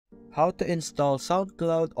How to install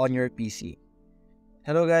Soundcloud on your PC.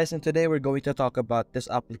 Hello guys, and today we're going to talk about this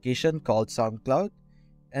application called Soundcloud.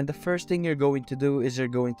 And the first thing you're going to do is you're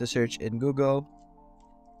going to search in Google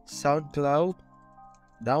Soundcloud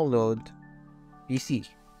download PC.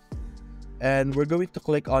 And we're going to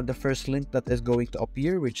click on the first link that is going to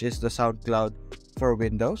appear, which is the Soundcloud for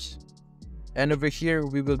Windows. And over here,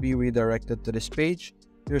 we will be redirected to this page.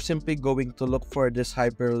 You're simply going to look for this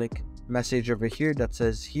hyperlink message over here that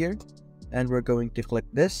says here, and we're going to click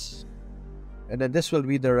this, and then this will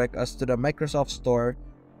redirect us to the Microsoft Store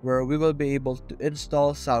where we will be able to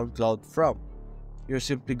install SoundCloud from. You're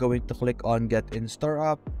simply going to click on Get in Store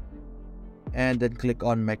App and then click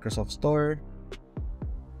on Microsoft Store,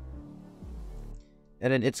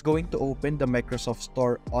 and then it's going to open the Microsoft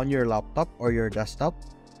Store on your laptop or your desktop,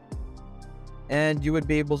 and you would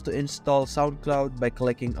be able to install SoundCloud by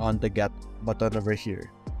clicking on the Get button over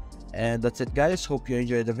here. And that's it guys, hope you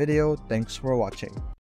enjoyed the video. Thanks for watching.